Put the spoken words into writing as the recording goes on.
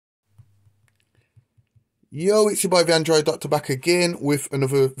Yo, it's your boy the Android Doctor back again with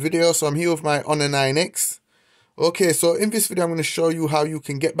another video. So I'm here with my Honor 9X. Okay, so in this video I'm going to show you how you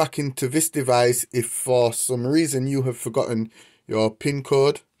can get back into this device if for some reason you have forgotten your PIN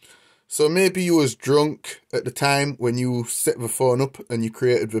code. So maybe you was drunk at the time when you set the phone up and you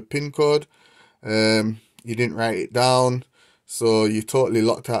created the PIN code. You didn't write it down, so you totally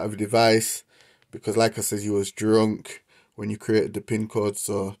locked out of the device because, like I said, you was drunk when you created the PIN code,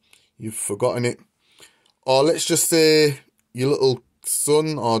 so you've forgotten it. Or let's just say your little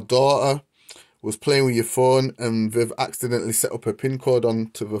son or daughter was playing with your phone and they've accidentally set up a PIN code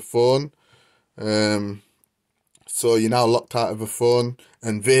onto the phone. So you're now locked out of the phone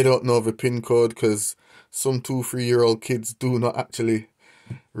and they don't know the PIN code because some 2-3-year-old kids do not actually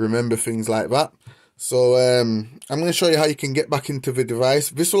remember things like that. So I'm going to show you how you can get back into the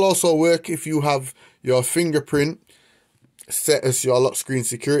device. This will also work if you have your fingerprint set as your lock screen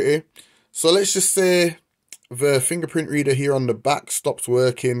security. So let's just say the fingerprint reader here on the back stops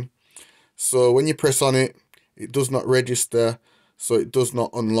working. So when you press on it, it does not register, so it does not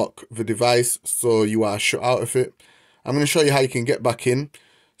unlock the device, so you are shut out of it. I'm going to show you how you can get back in.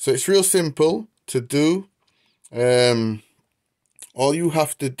 So it's real simple to do. All you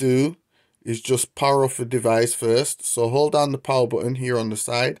have to do is just power off the device first. So hold down the power button here on the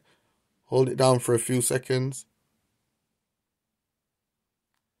side. Hold it down for a few seconds.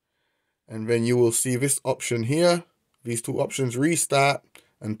 And then you will see this option here. These two options, restart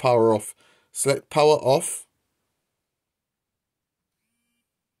and power off. Select power off.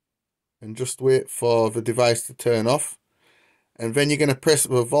 And just wait for the device to turn off. And then you're going to press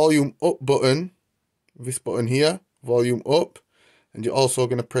the volume up button. This button here, volume up. And you're also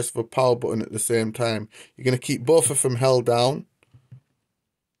going to press the power button at the same time. You're going to keep both of them held down.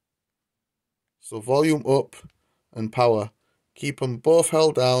 So volume up and power. Keep them both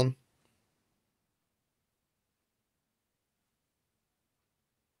held down.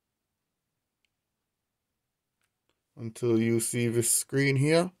 Until you see this screen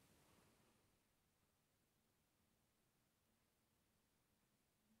here.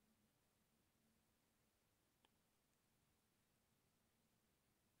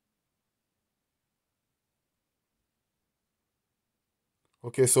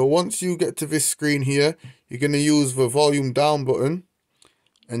 Okay, so once you get to this screen here, you're going to use the volume down button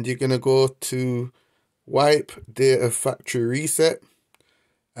and you're going to go to wipe data factory reset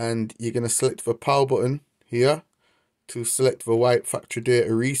and you're going to select the power button here to select the wipe factory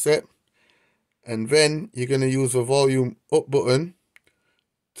data reset, and then you're going to use the volume up button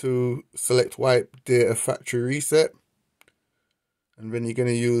to select wipe data factory reset, and then you're going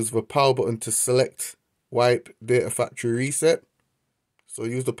to use the power button to select wipe data factory reset. So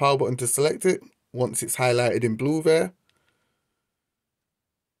use the power button to select it once it's highlighted in blue there.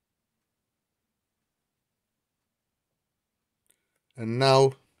 And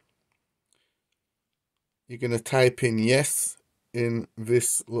now you're going to type in yes in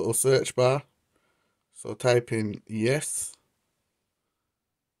this little search bar. So type in yes.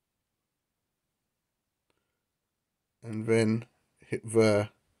 And then hit the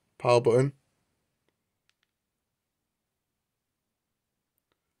power button.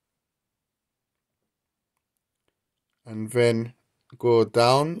 And then go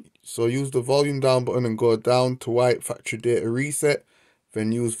down. So use the volume down button and go down to wipe factory data reset.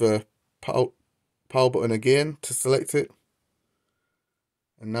 Then use the power button again to select it.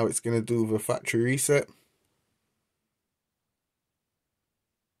 And now it's going to do the factory reset.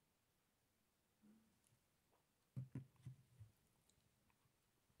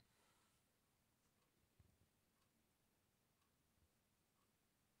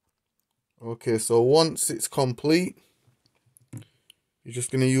 Okay, so once it's complete, you're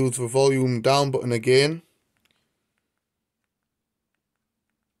just going to use the volume down button again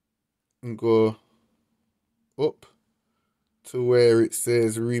and go up to where it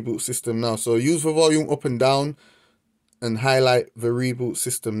says reboot system now. So use the volume up and down and highlight the reboot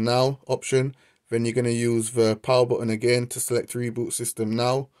system now option. Then you're going to use the power button again to select reboot system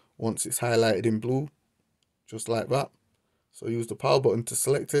now once it's highlighted in blue, just like that. So use the power button to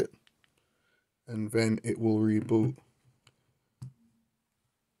select it and then it will reboot.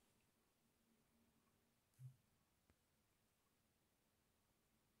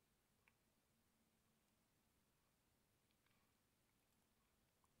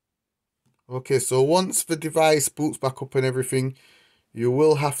 Okay, so once the device boots back up and everything, you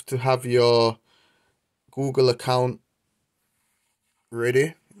will have to have your Google account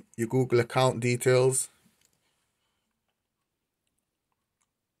ready, your Google account details.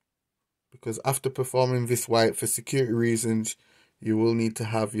 Because after performing this wipe, for security reasons, you will need to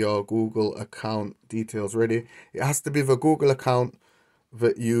have your Google account details ready. It has to be the Google account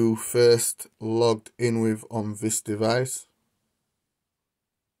that you first logged in with on this device.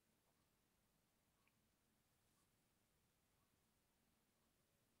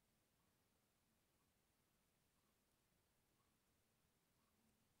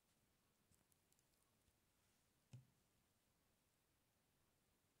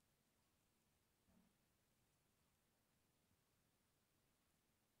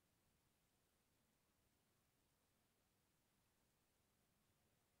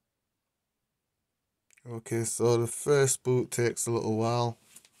 Okay, so the first boot takes a little while.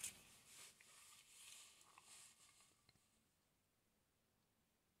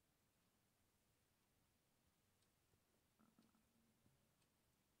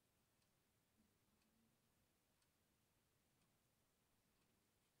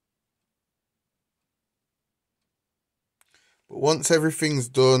 But once everything's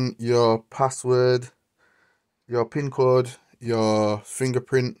done, your password, your PIN code, your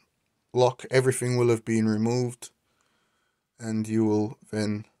fingerprint lock, everything will have been removed, and you will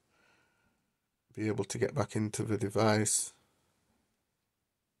then be able to get back into the device.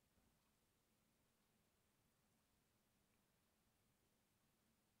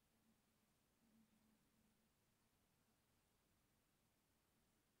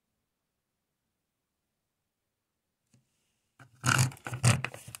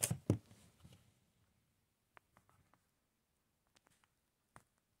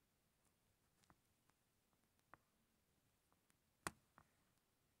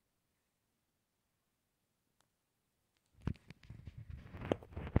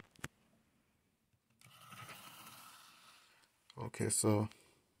 Okay, so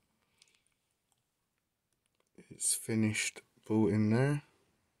it's finished booting there.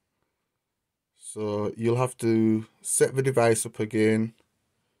 So you'll have to set the device up again,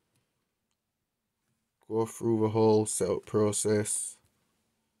 go through the whole setup process.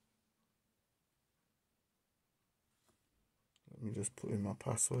 Let me just put in my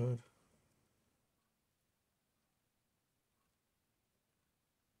password.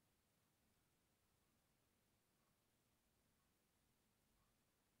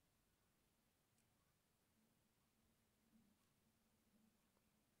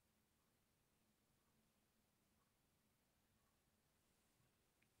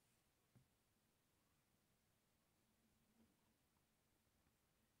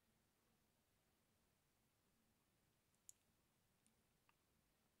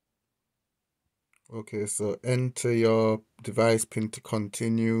 Okay, so enter your device pin to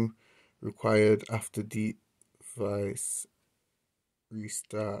continue, required after device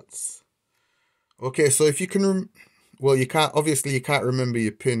restarts. Okay, so if you can, well, you can't, obviously you can't remember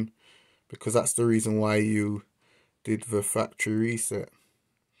your pin because that's the reason why you did the factory reset.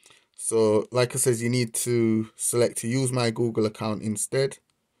 So like I says, you need to select to use my Google account instead.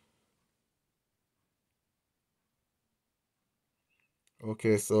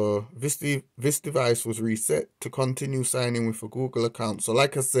 Okay, so this device was reset to continue signing with a Google account. So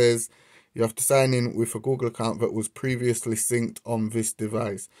like I says, you have to sign in with a Google account that was previously synced on this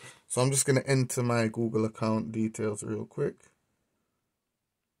device. So I'm just going to enter my Google account details real quick.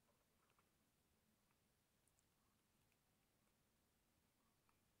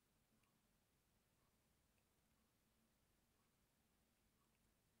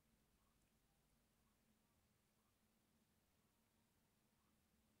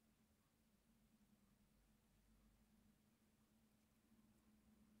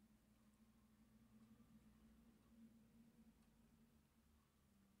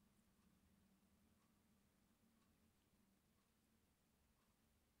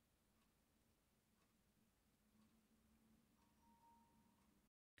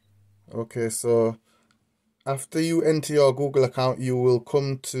 Okay, so after you enter your Google account, you will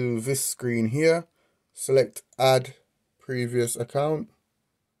come to this screen here. Select Add Previous Account.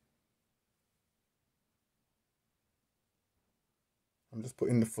 I'm just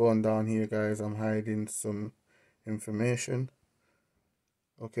putting the phone down here, guys. I'm hiding some information.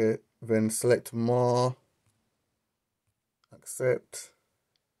 Okay, then select More, Accept.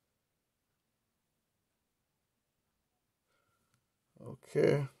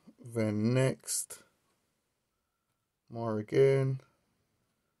 Okay, then Next, More again.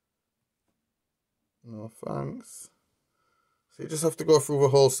 No thanks. So you just have to go through the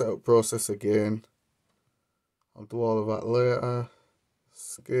whole setup process again. I'll do all of that later.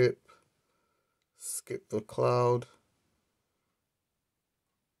 Skip the cloud.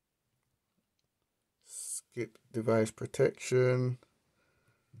 Skip device protection.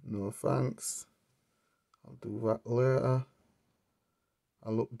 No thanks. I'll do that later.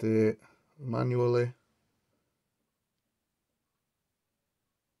 I'll update manually.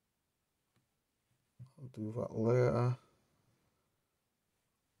 I'll do that later.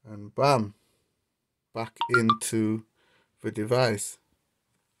 And bam, back into the device.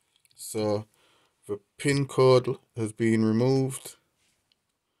 So the pin code has been removed,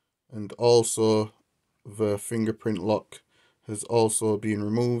 and also the fingerprint lock has also been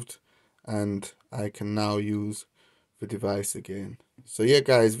removed, and I can now use the device again. So yeah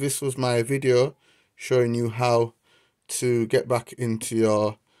guys, this was my video showing you how to get back into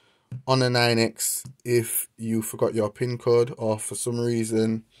your Honor 9X if you forgot your pin code, or for some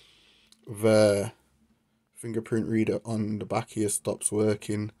reason the fingerprint reader on the back here stops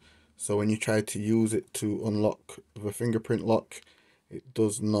working. So when you try to use it to unlock the fingerprint lock, it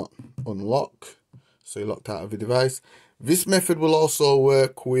does not unlock, so you're locked out of the device. This method will also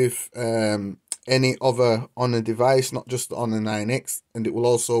work with any other Honor device, not just the Honor 9X, and it will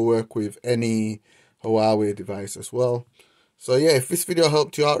also work with any HUAWEI device as well. So yeah, if this video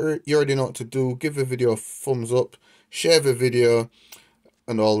helped you out, you already know what to do. Give the video a thumbs up, share the video,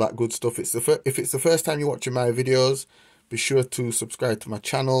 and all that good stuff. If it's the first time you're watching my videos, be sure to subscribe to my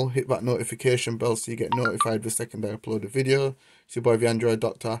channel, hit that notification bell so you get notified the second I upload a video. It's your boy the Android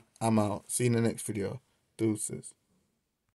Doctor. I'm out. See you in the next video. Deuces.